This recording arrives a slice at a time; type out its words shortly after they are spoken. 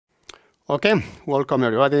Okay, welcome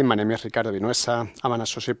everybody. My name is Ricardo Vinuesa. I'm an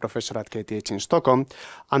associate professor at KTH in Stockholm,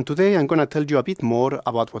 and today I'm going to tell you a bit more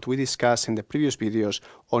about what we discussed in the previous videos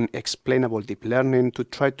on explainable deep learning to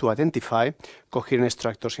try to identify coherent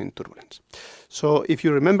structures in turbulence. So if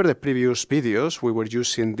you remember the previous videos, we were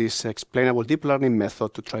using this explainable deep learning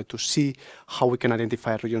method to try to see how we can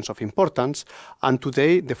identify regions of importance, and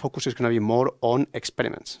today the focus is going to be more on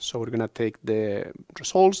experiments. So we're going to take the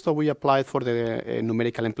results that we applied for the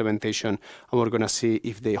numerical implementation, and we're going to see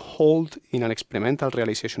if they hold in an experimental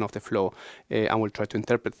realization of the flow, and we'll try to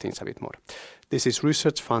interpret things a bit more. This is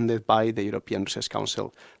research funded by the European Research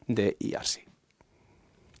Council, the ERC.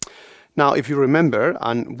 Now, if you remember,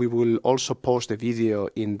 and we will also post the video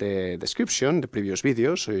in the description, the previous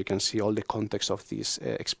video, so you can see all the context of this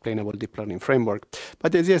explainable deep learning framework.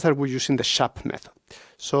 But the idea is that we're using the SHAP method.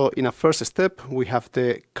 So in a first step, we have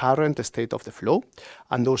the current state of the flow,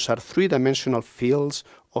 and those are three-dimensional fields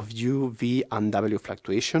of U, V, and W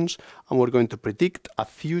fluctuations, and we're going to predict a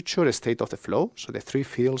future state of the flow, so the three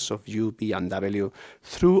fields of U, V, and W,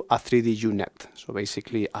 through a 3D U-net, so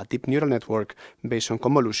basically a deep neural network based on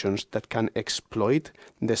convolutions that can exploit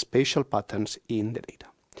the spatial patterns in the data.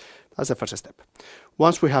 That's the first step.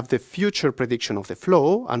 Once we have the future prediction of the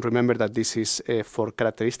flow, and remember that this is for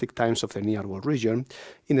characteristic times of the near world region,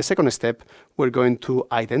 in the second step, we're going to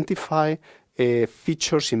identify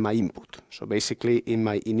features in my input. So basically, in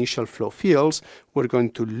my initial flow fields, we're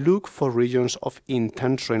going to look for regions of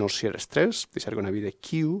intense Reynolds shear stress. These are going to be the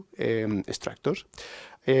Q structures.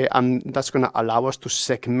 And that's going to allow us to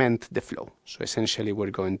segment the flow. So essentially,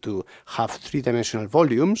 we're going to have three-dimensional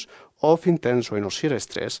volumes of intense Reynolds shear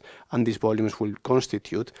stress, and these volumes will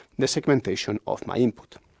constitute the segmentation of my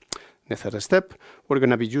input. The third step, we're going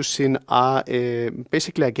to be using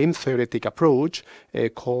basically a game theoretic approach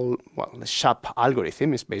called, well, the SHAP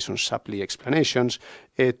algorithm. It's based on Shapley explanations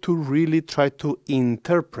to really try to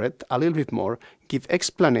interpret a little bit more, give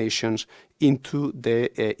explanations into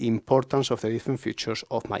the importance of the different features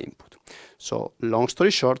of my input. So long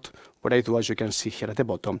story short, what I do, as you can see here at the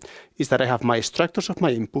bottom, is that I have my structures of my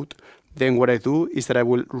input. Then what I do is that I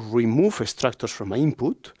will remove structures from my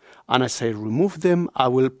input, and as I remove them, I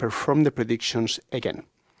will perform the predictions again.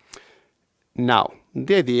 Now,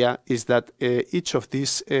 the idea is that each of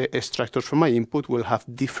these structures from my input will have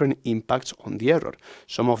different impacts on the error.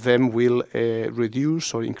 Some of them will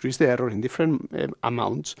reduce or increase the error in different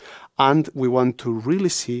amounts, and we want to really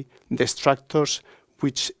see the structures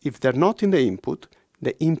which, if they're not in the input,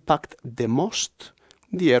 they impact the most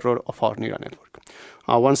the error of our neural network.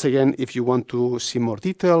 Once again, if you want to see more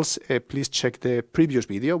details, please check the previous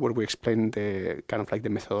video where we explain the kind of like the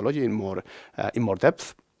methodology in more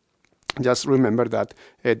depth. Just remember that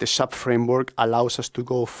the SHAP framework allows us to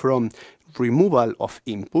go from removal of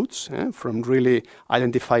inputs, from really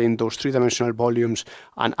identifying those three-dimensional volumes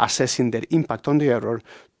and assessing their impact on the error,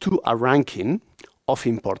 to a ranking of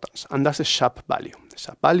importance, and that's the SHAP value. The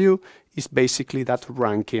SHAP value is basically that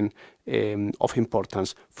ranking of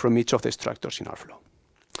importance from each of the structures in our flow.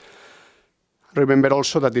 Remember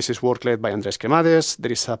also that this is work led by Andrés Cremades.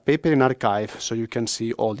 There is a paper in archive, so you can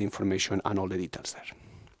see all the information and all the details there.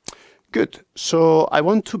 Good. So I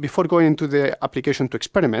want to, before going into the application to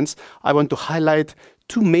experiments, I want to highlight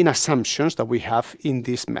two main assumptions that we have in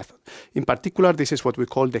this method. In particular, this is what we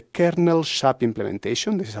call the kernel SHAP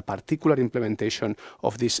implementation. This is a particular implementation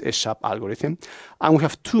of this SHAP algorithm. And we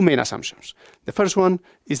have two main assumptions. The first one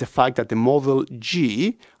is the fact that the model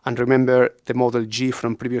G, and remember the model G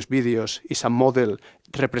from previous videos, is a model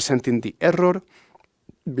representing the error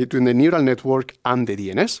between the neural network and the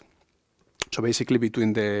DNS. So basically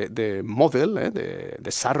between the model,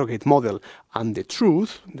 the surrogate model, and the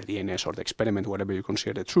truth, the DNS or the experiment, whatever you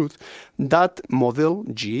consider the truth, that model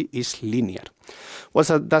G is linear. What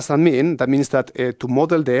does that mean? That means that to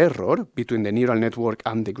model the error between the neural network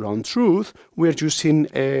and the ground truth, we are using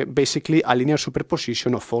basically a linear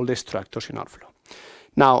superposition of all the structures in our flow.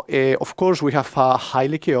 Now, of course, we have a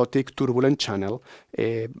highly chaotic, turbulent channel,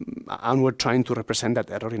 and we're trying to represent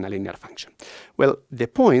that error in a linear function. Well, the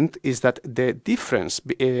point is that the difference,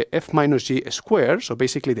 f minus g squared, so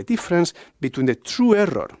basically the difference between the true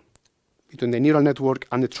error, between the neural network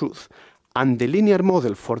and the truth, and the linear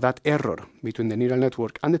model for that error between the neural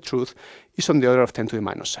network and the truth is on the order of 10 to the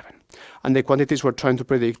minus 7. And the quantities we're trying to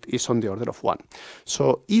predict is on the order of 1.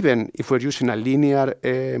 So even if we're using a linear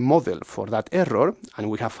model for that error, and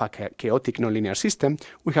we have a chaotic nonlinear system,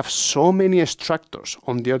 we have so many extractors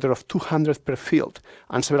on the order of 200 per field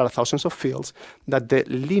and several thousands of fields that the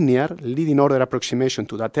linear leading order approximation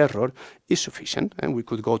to that error is sufficient. And we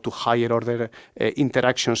could go to higher order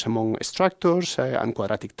interactions among extractors and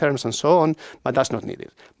quadratic terms and so on, but that's not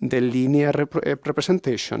needed. The linear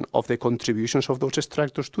representation of the contributions of those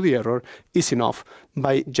extractors to the error is enough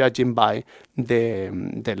by judging by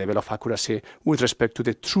the level of accuracy with respect to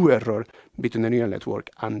the true error between the neural network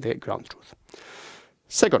and the ground truth.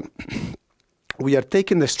 Second, we are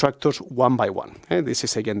taking the extractors one by one. This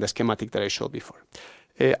is again the schematic that I showed before.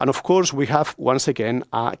 And of course, we have once again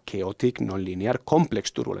a chaotic, nonlinear,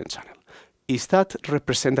 complex turbulent channel. Is that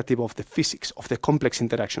representative of the physics, of the complex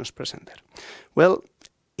interactions present there? Well,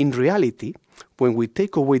 in reality, when we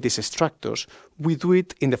take away these extractors, we do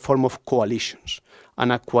it in the form of coalitions.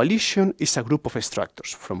 And a coalition is a group of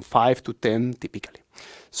extractors, from 5 to 10 typically.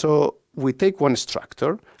 So we take one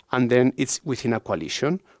extractor, and then it's within a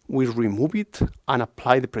coalition. We remove it and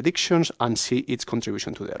apply the predictions and see its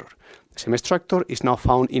contribution to the error. The same extractor is now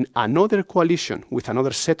found in another coalition with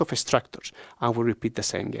another set of extractors, and we repeat the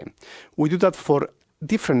same game. We do that for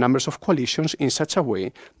different numbers of coalitions in such a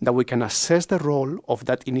way that we can assess the role of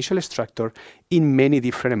that initial extractor in many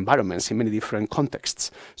different environments, in many different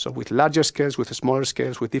contexts. So with larger scales, with smaller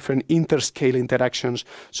scales, with different interscale interactions.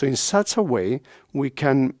 So in such a way, we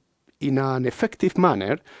can, in an effective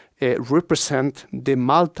manner, represent the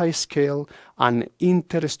multi-scale and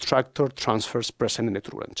inter-extractor transfers present in the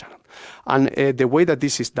turbulent channel. And the way that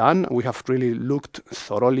this is done, we have really looked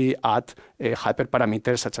thoroughly at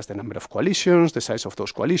hyperparameters such as the number of coalitions, the size of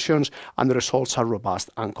those coalitions, and the results are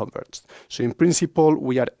robust and converged. So in principle,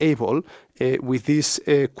 we are able, with this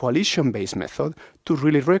coalition-based method, to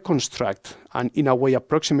really reconstruct and in a way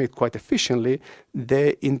approximate quite efficiently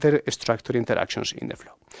the inter-extractor interactions in the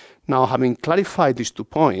flow. Now, having clarified these 2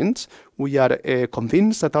 points, we are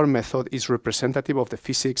convinced that our method is representative of the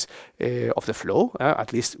physics of the flow,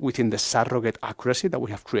 at least within the surrogate accuracy that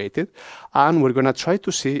we have created. And we're going to try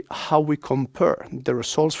to see how we compare the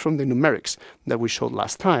results from the numerics that we showed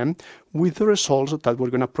last time with the results that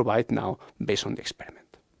we're going to provide now based on the experiment.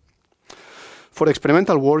 For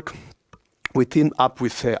experimental work, we teamed up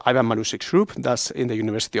with Ivan Marusik's group, that's in the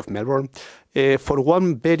University of Melbourne, for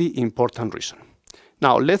one very important reason.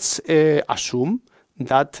 Now, let's assume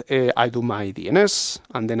that I do my DNS,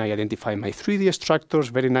 and then I identify my 3D extractors,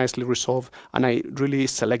 very nicely resolved, and I really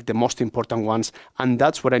select the most important ones, and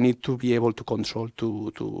that's what I need to be able to control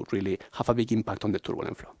to really have a big impact on the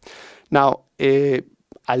turbulent flow. Now,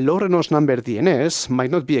 a low Reynolds number DNS might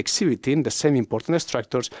not be exhibiting the same important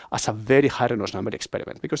extractors as a very high Reynolds number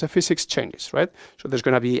experiment, because the physics changes, right? So there's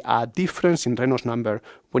going to be a difference in Reynolds number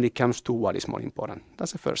when it comes to what is more important.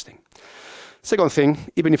 That's the first thing. Second thing,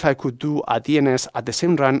 even if I could do a DNS at the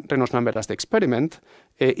same Reynolds number as the experiment,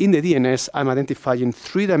 in the DNS I'm identifying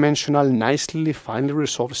 3-dimensional, nicely, finely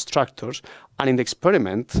resolved structures, and in the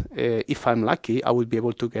experiment, if I'm lucky, I will be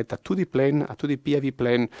able to get a 2D plane, a 2D PIV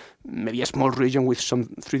plane, maybe a small region with some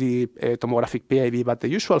 3D tomographic PIV, but the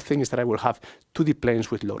usual thing is that I will have 2D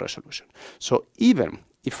planes with low resolution. So even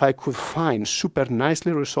if I could find super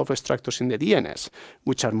nicely resolved structures in the DNS,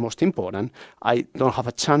 which are most important, I don't have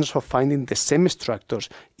a chance of finding the same structures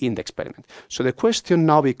in the experiment. So the question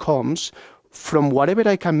now becomes, from whatever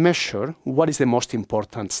I can measure, what is the most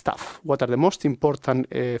important stuff? What are the most important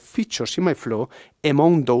features in my flow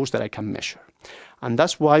among those that I can measure? And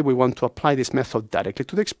that's why we want to apply this method directly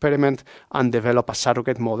to the experiment and develop a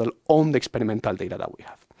surrogate model on the experimental data that we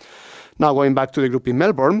have. Now, going back to the group in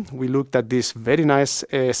Melbourne, we looked at this very nice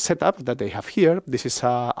setup that they have here. This is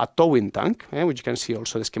a towing tank, which you can see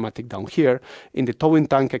also the schematic down here. In the towing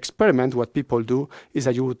tank experiment, what people do is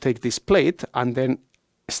that you would take this plate and then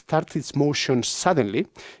start its motion suddenly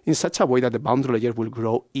in such a way that the boundary layer will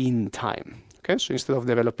grow in time. Okay, so instead of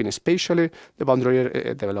developing spatially, the boundary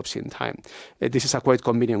layer develops in time. This is a quite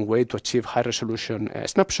convenient way to achieve high-resolution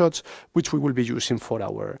snapshots, which we will be using for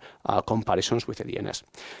our comparisons with the DNS.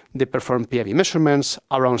 They perform PIV measurements,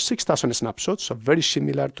 around 6,000 snapshots, so very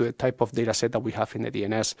similar to the type of data set that we have in the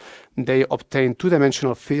DNS. They obtain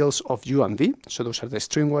 2-dimensional fields of U and V, so those are the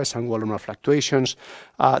stringwise and volumetric fluctuations.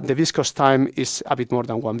 The viscous time is a bit more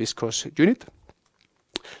than 1 viscous unit.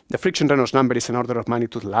 The friction Reynolds number is an order of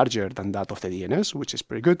magnitude larger than that of the DNS, which is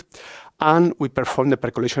pretty good. And we perform the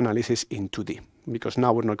percolation analysis in 2D, because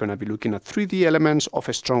now we're not going to be looking at 3D elements of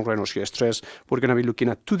a strong Reynolds shear stress. We're going to be looking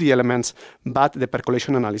at 2D elements, but the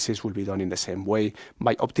percolation analysis will be done in the same way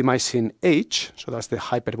by optimizing H, so that's the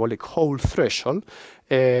hyperbolic hole threshold,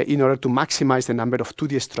 in order to maximize the number of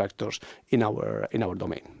 2D structures in our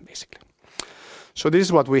domain, basically. So this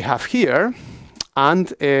is what we have here,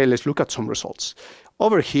 and let's look at some results.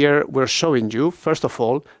 Over here, we're showing you, first of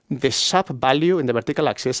all, the SHAP value in the vertical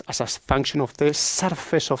axis as a function of the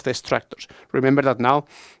surface of the structures. Remember that now,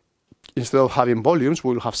 instead of having volumes,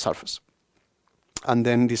 we will have surface. And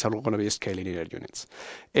then these are going to be scale linear units.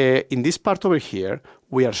 In this part over here,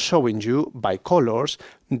 we are showing you by colors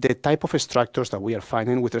the type of structures that we are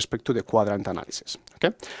finding with respect to the quadrant analysis.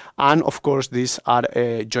 Okay, and of course these are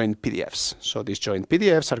joint PDFs. So these joint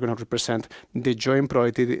PDFs are going to represent the joint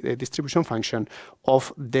probability distribution function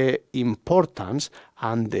of the importance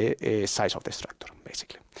and the size of the structure,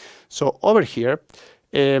 basically. So over here,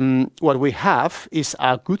 what we have is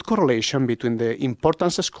a good correlation between the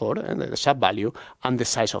importance score and the SHAP value and the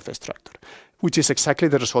size of the structure, which is exactly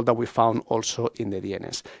the result that we found also in the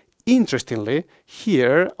DNS. Interestingly,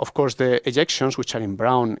 here, of course, the ejections, which are in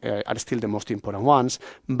brown, are still the most important ones,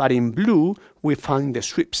 but in blue, we find the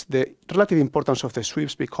sweeps. The relative importance of the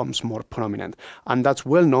sweeps becomes more prominent, and that's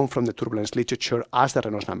well known from the turbulence literature as the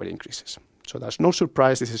Reynolds number increases. So that's no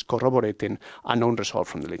surprise, this is corroborating a known result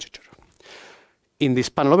from the literature. In this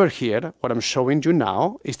panel over here, what I'm showing you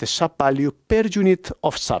now is the SHAP value per unit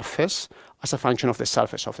of surface as a function of the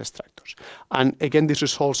surface of the structures. And again, these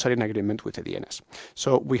results are in agreement with the DNS.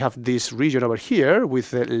 So we have this region over here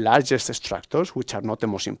with the largest structures, which are not the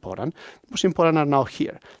most important. The most important are now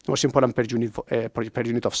here, the most important per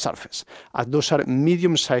unit of surface. And those are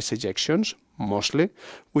medium-sized ejections, mostly,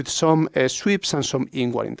 with some sweeps and some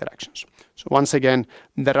inward interactions. So once again,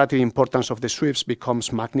 the relative importance of the sweeps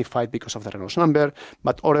becomes magnified because of the Reynolds number,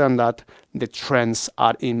 but other than that, the trends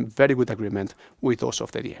are in very good agreement with those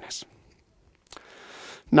of the DNS.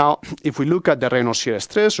 Now, if we look at the Reynolds shear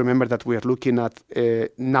stress, remember that we are looking at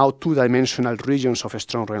now two-dimensional regions of a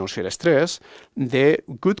strong Reynolds shear stress. The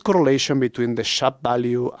good correlation between the SHAP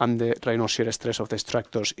value and the Reynolds shear stress of the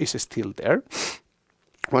structures is still there.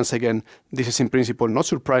 Once again, this is in principle not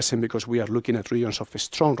surprising because we are looking at regions of a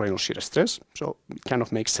strong Reynolds shear stress. So it kind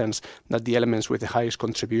of makes sense that the elements with the highest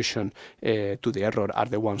contribution to the error are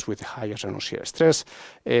the ones with the highest Reynolds shear stress.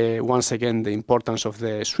 Once again, the importance of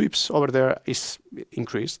the sweeps over there is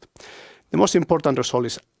increased. The most important result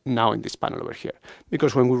is now in this panel over here,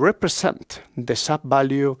 because when we represent the SHAP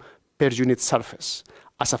value per unit surface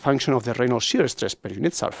as a function of the Reynolds shear stress per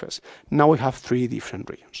unit surface, now we have three different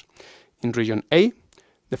regions. In region A,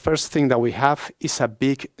 the first thing that we have is a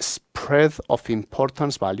big spread of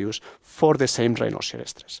importance values for the same Reynolds shear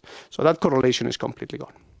stress. So that correlation is completely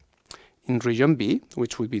gone. In region B,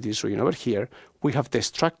 which would be this region over here, we have the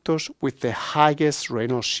structures with the highest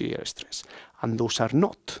Reynolds shear stress, and those are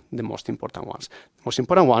not the most important ones. The most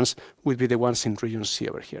important ones would be the ones in region C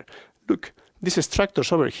over here. Look, these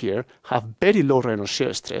structures over here have very low Reynolds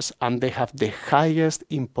shear stress, and they have the highest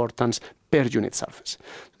importance per unit surface.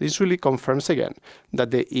 This really confirms again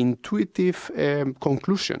that the intuitive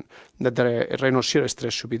conclusion that the Reynolds shear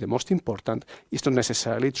stress should be the most important is not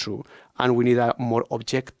necessarily true, and we need a more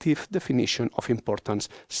objective definition of importance,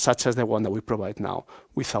 such as the one that we provide now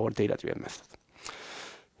with our data-driven method.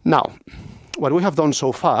 Now, what we have done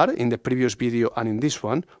so far in the previous video and in this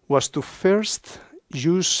one was to first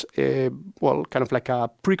use kind of like a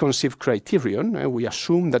preconceived criterion. We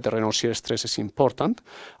assume that the Reynolds shear stress is important,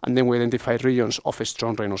 and then we identify regions of a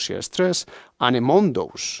strong Reynolds shear stress, and among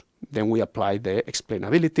those, then we apply the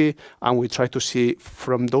explainability, and we try to see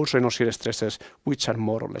from those Reynolds shear stresses which are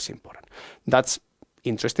more or less important. That's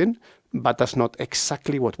interesting, but that's not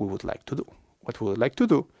exactly what we would like to do. What we would like to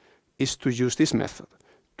do is to use this method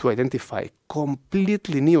to identify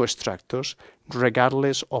completely new structures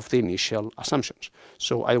regardless of the initial assumptions.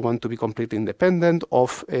 So I want to be completely independent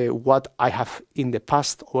of what I have in the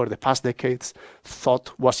past, over the past decades,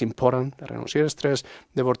 thought was important, the Reynolds shear stress,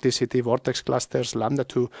 the vorticity, vortex clusters, lambda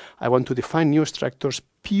 2. I want to define new structures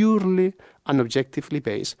purely and objectively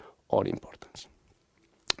based on importance.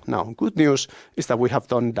 Now, good news is that we have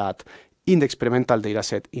done that in the experimental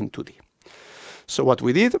dataset in 2D. So what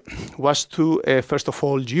we did was to, first of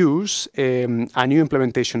all, use a new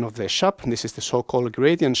implementation of the SHAP. This is the so-called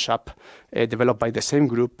gradient SHAP developed by the same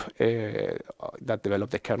group that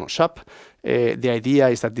developed the kernel SHAP. The idea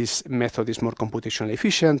is that this method is more computationally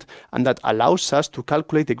efficient, and that allows us to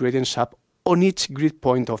calculate the gradient SHAP on each grid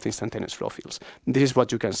point of the instantaneous flow fields. This is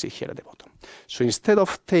what you can see here at the bottom. So instead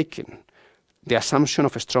of taking the assumption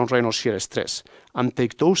of a strong Reynolds shear stress and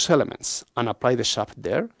take those elements and apply the SHAP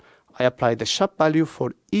there, I apply the SHAP value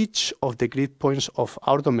for each of the grid points of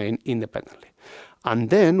our domain independently. And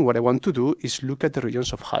then what I want to do is look at the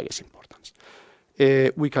regions of highest importance.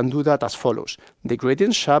 We can do that as follows. The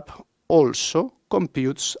gradient SHAP also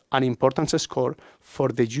computes an importance score for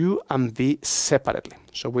the U and V separately.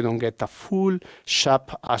 So we don't get a full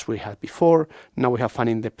SHAP as we had before. Now we have an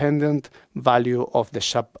independent value of the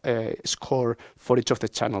SHAP score for each of the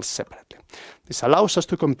channels separately. This allows us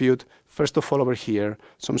to compute, first of all over here,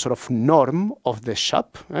 some sort of norm of the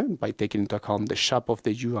SHAP by taking into account the SHAP of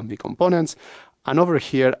the U and V components. And over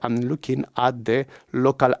here, I'm looking at the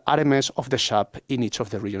local RMS of the SHAP in each of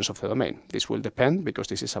the regions of the domain. This will depend, because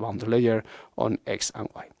this is a boundary layer, on X and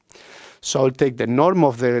Y. So I'll take the norm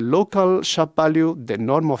of the local SHAP value, the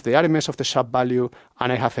norm of the RMS of the SHAP value,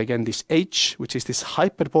 and I have again this H, which is this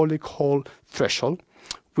hyperbolic Hall threshold,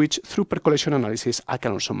 which through percolation analysis I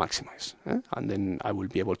can also maximize. And then I will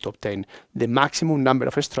be able to obtain the maximum number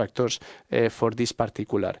of extractors for this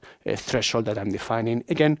particular threshold that I'm defining,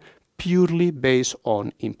 again, purely based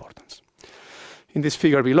on importance. In this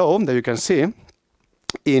figure below that you can see,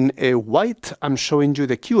 in white I'm showing you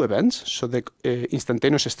the Q events, so the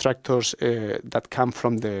instantaneous extractors that come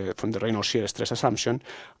from the Reynolds shear stress assumption,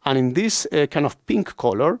 and in this kind of pink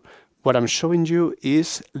color, what I'm showing you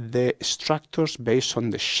is the extractors based on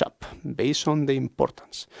the SHAP, based on the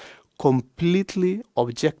importance, completely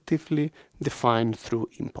objectively defined through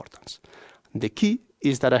importance. The key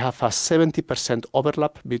is that I have a 70%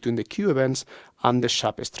 overlap between the Q events and the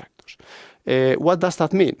SHAP extractors. What does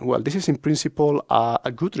that mean? Well, this is in principle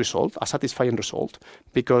a good result, a satisfying result,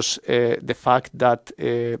 because the fact that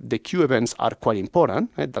the Q events are quite important,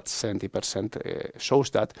 that 70% shows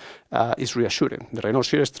that, is reassuring. The Reynolds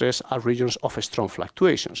shear stress are regions of strong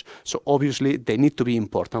fluctuations, so obviously they need to be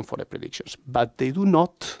important for the predictions, but they do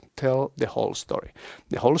not tell the whole story.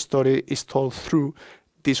 The whole story is told through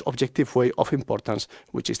this objective way of importance,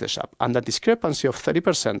 which is the SHAP. And that discrepancy of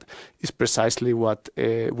 30% is precisely what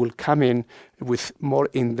will come in with more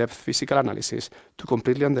in-depth physical analysis to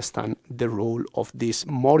completely understand the role of these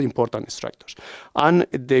more important extractors. And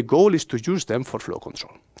the goal is to use them for flow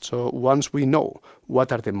control. So once we know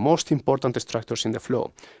what are the most important extractors in the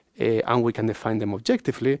flow, and we can define them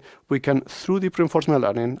objectively, we can, through deep reinforcement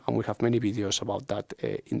learning, and we have many videos about that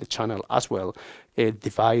in the channel as well,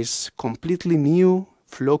 devise completely new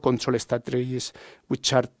flow control strategies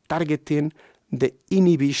which are targeting the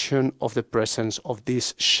inhibition of the presence of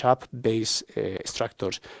these SHAP-based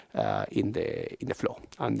extractors in the flow.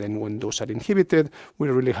 And then when those are inhibited,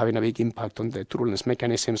 we're really having a big impact on the turbulence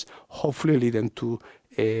mechanisms, hopefully leading to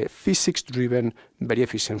physics-driven, very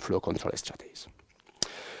efficient flow control strategies.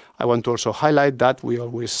 I want to also highlight that we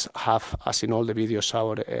always have, as in all the videos,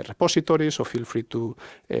 our repository, so feel free to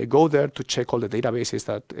go there to check all the databases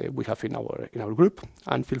that we have in our group,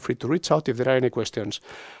 and feel free to reach out if there are any questions.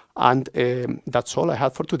 And that's all I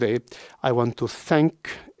had for today. I want to thank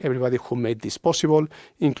everybody who made this possible,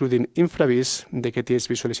 including InfraVis, the KTH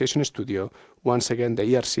Visualization Studio, once again the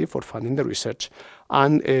ERC for funding the research,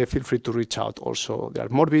 and feel free to reach out also. There are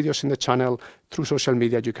more videos in the channel. Through social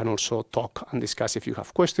media you can also talk and discuss if you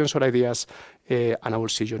have questions or ideas, and I will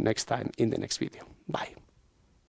see you next time in the next video. Bye.